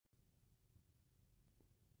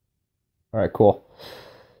Alright, cool.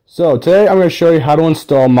 So today I'm going to show you how to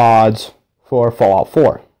install mods for Fallout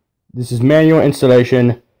 4. This is manual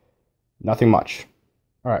installation, nothing much.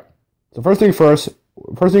 Alright, so first thing first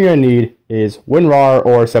you're going to need is WinRAR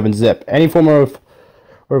or 7-zip. Any form of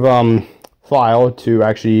file to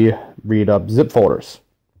actually read up zip folders.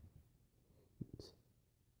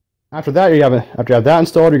 After that, after you have that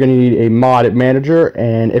installed, you're going to need a mod manager,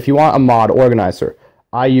 and if you want, a mod organizer.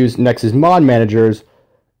 I use Nexus mod managers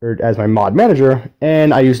as my mod manager,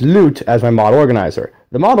 and I use Loot as my mod organizer.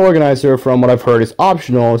 The mod organizer, from what I've heard, is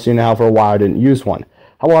optional, seeing how for a while I didn't use one.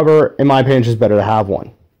 However, in my opinion, it's just better to have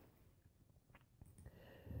one.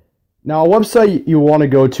 Now, a website you want to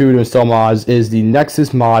go to install mods is the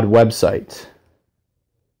Nexus mod website.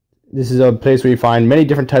 This is a place where you find many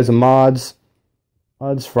different types of mods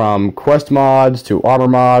from quest mods to armor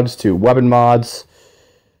mods to weapon mods,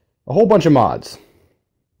 a whole bunch of mods,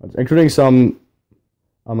 including some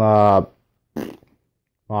mods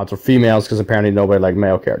for females, because apparently nobody likes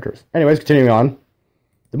male characters. Anyways, continuing on,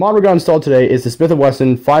 the mod we're going to install today is the Smith &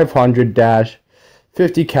 Wesson 500-50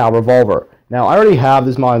 cal revolver. Now, I already have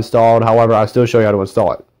this mod installed, however, I'll still show you how to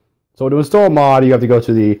install it. So to install a mod, you have to go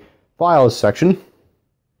to the Files section,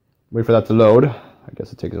 wait for that to load. I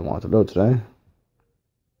guess it takes a while to load today.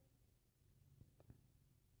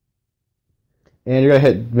 And you're going to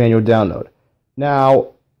hit manual download.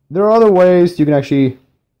 Now, there are other ways you can actually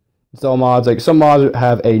install mods. Like some mods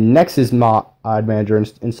have a Nexus mod manager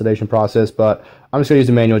installation process, but I'm just going to use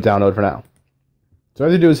the manual download for now. So all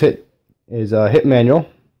you have to do is hit manual.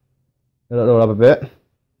 It'll load up a bit.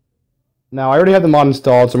 Now, I already have the mod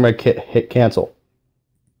installed, so I'm going to hit cancel.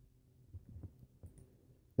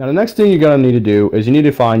 Now, the next thing you're going to need to do is you need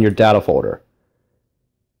to find your data folder.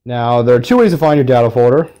 Now, there are two ways to find your data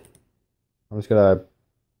folder. I'm just going to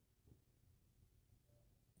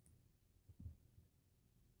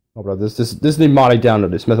open up this is the mod I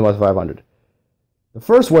downloaded, Smith & Wesson 500. The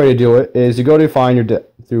first way to do it is you go to find your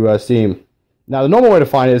through Steam. Now, the normal way to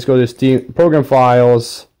find it is go to Steam Program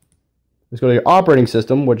Files. Let's go to your operating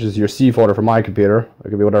system, which is your C folder for my computer. It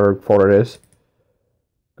could be whatever folder it is.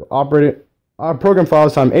 Go Program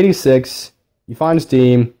Files time 86. You find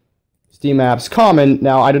Steam Apps Common.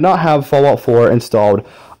 Now, I do not have Fallout 4 installed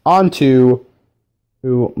onto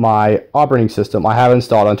my operating system. I have it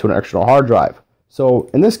installed onto an external hard drive. So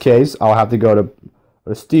in this case, I'll have to go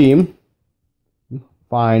to Steam,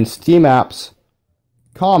 find Steam Apps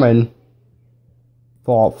Common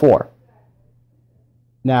Fallout 4.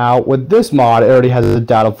 Now, with this mod, it already has a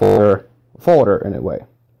data folder in a way.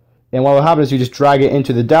 And what will happen is you just drag it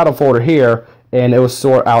into the data folder here, and it will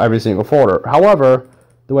sort out every single folder. However,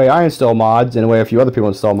 the way I install mods, and the way a few other people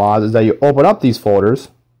install mods, is that you open up these folders,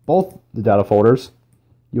 both the data folders,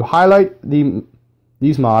 you highlight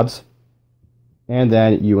these mods, and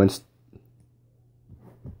then you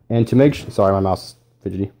to make sure, sorry, my mouse is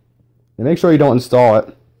fidgety. To make sure you don't install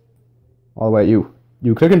it all the way, you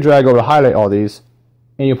click and drag over to highlight all these,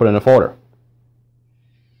 and you put it in a folder.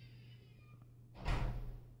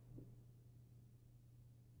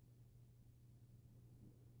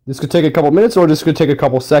 This could take a couple minutes, or this could take a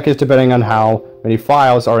couple seconds, depending on how many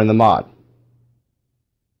files are in the mod.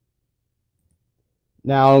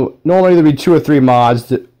 Now, normally there'd be 2 or 3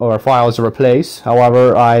 mods or files to replace.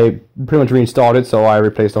 However, I pretty much reinstalled it, so I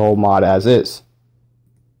replaced the whole mod as is.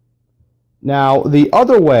 Now, the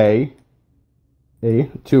other way to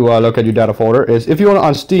look at your data folder is if you own it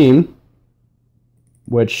on Steam,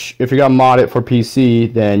 which if you're going to mod it for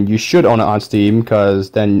PC, then you should own it on Steam, because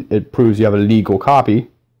then it proves you have a legal copy,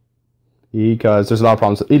 because there's a lot of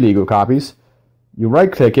problems with illegal copies. You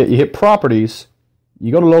right click it, you hit properties,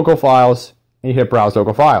 you go to local files, and you hit browse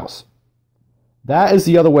local files. That is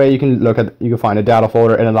the other way you can find a data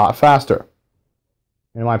folder, and a lot faster.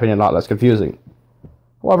 In my opinion, a lot less confusing.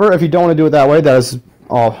 However, if you don't want to do it that way, that's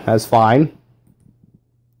fine.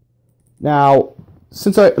 Now,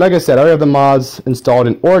 like I said, I already have the mods installed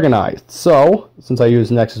and organized. So, since I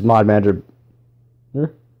use Nexus Mod Manager,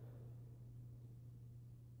 here,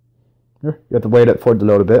 you have to wait for it to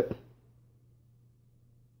load a bit.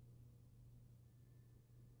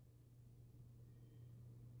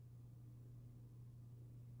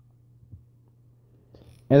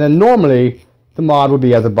 And then normally, the mod would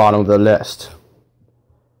be at the bottom of the list.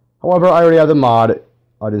 However, I already have the mod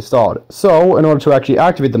installed. So, in order to actually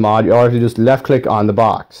activate the mod, you have to just left click on the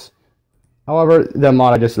box. However, the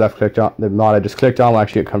mod I just clicked on will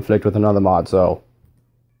actually conflict with another mod, so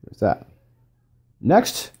there's that.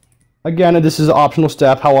 Next, again, this is an optional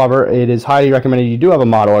step. However, it is highly recommended you do have a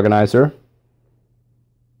mod organizer.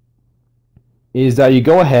 Is that you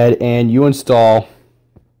go ahead and you install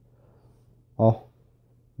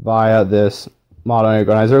via this mod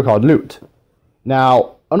organizer called loot.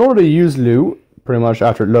 Now, in order to use loot, pretty much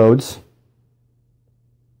after it loads,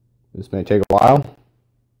 this may take a while.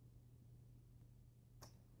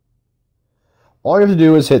 All you have to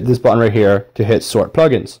do is hit this button right here to hit sort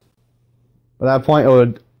plugins. By that point,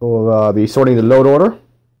 it will be sorting the load order,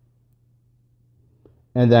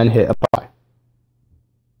 and then hit apply.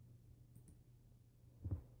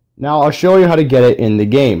 Now I'll show you how to get it in the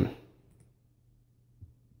game.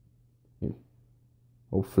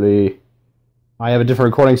 Hopefully, I have a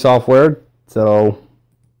different recording software, so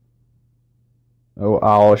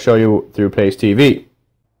I'll show you through Place TV.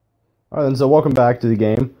 Alright then, so welcome back to the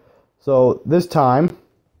game. So this time,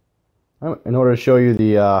 in order to show you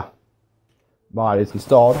the mod is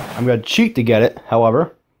installed, I'm going to cheat to get it.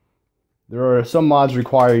 However, there are some mods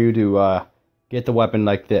require you to get the weapon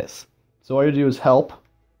like this. So all you do is help.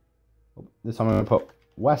 This time I'm going to put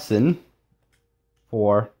Wesson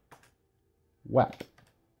for WEP.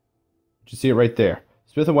 You see it right there.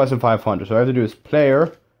 Smith & Wesson 500. So all I have to do is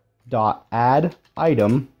player.add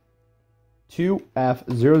item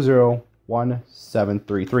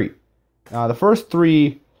 2F001733. The first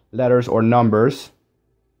three letters or numbers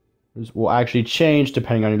will actually change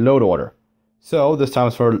depending on your load order. So this time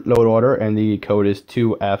it's for load order and the code is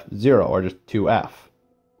 2F0 or just 2F.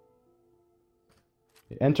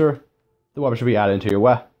 Hit enter. The weapon should be added into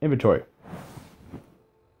your inventory.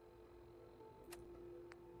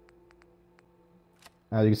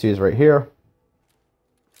 As you can see, it's right here.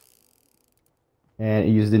 And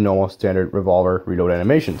it uses the normal standard revolver reload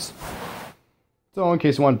animations. So in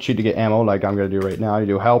case you want to cheat to get ammo, like I'm going to do right now, you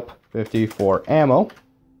do help 50 for ammo.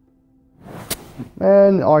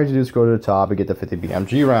 And all you have to do is go to the top and get the 50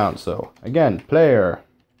 BMG round. So again, player.add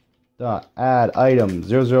item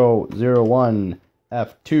 0001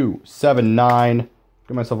 F279.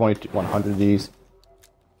 Give myself only 100 of these.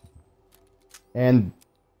 And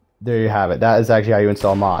there you have it. That is actually how you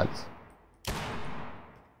install mods.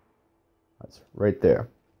 That's right there.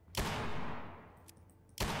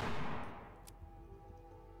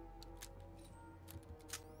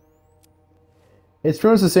 It's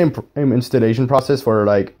pretty much the same installation process for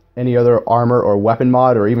like any other armor or weapon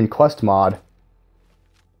mod or even quest mod.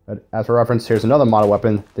 As for reference, here's another model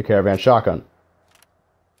weapon, the Caravan Shotgun.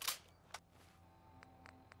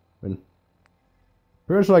 Pretty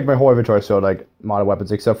much like my whole inventory, so like model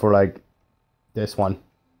weapons, except for like this one.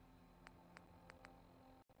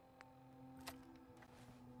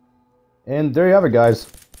 And there you have it,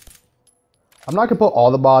 guys. I'm not gonna put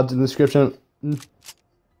all the mods in the description.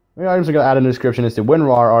 The items I'm going to add in the description is the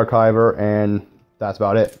WinRAR archiver, and that's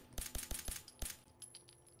about it.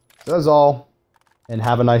 So that's all, and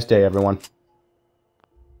have a nice day, everyone.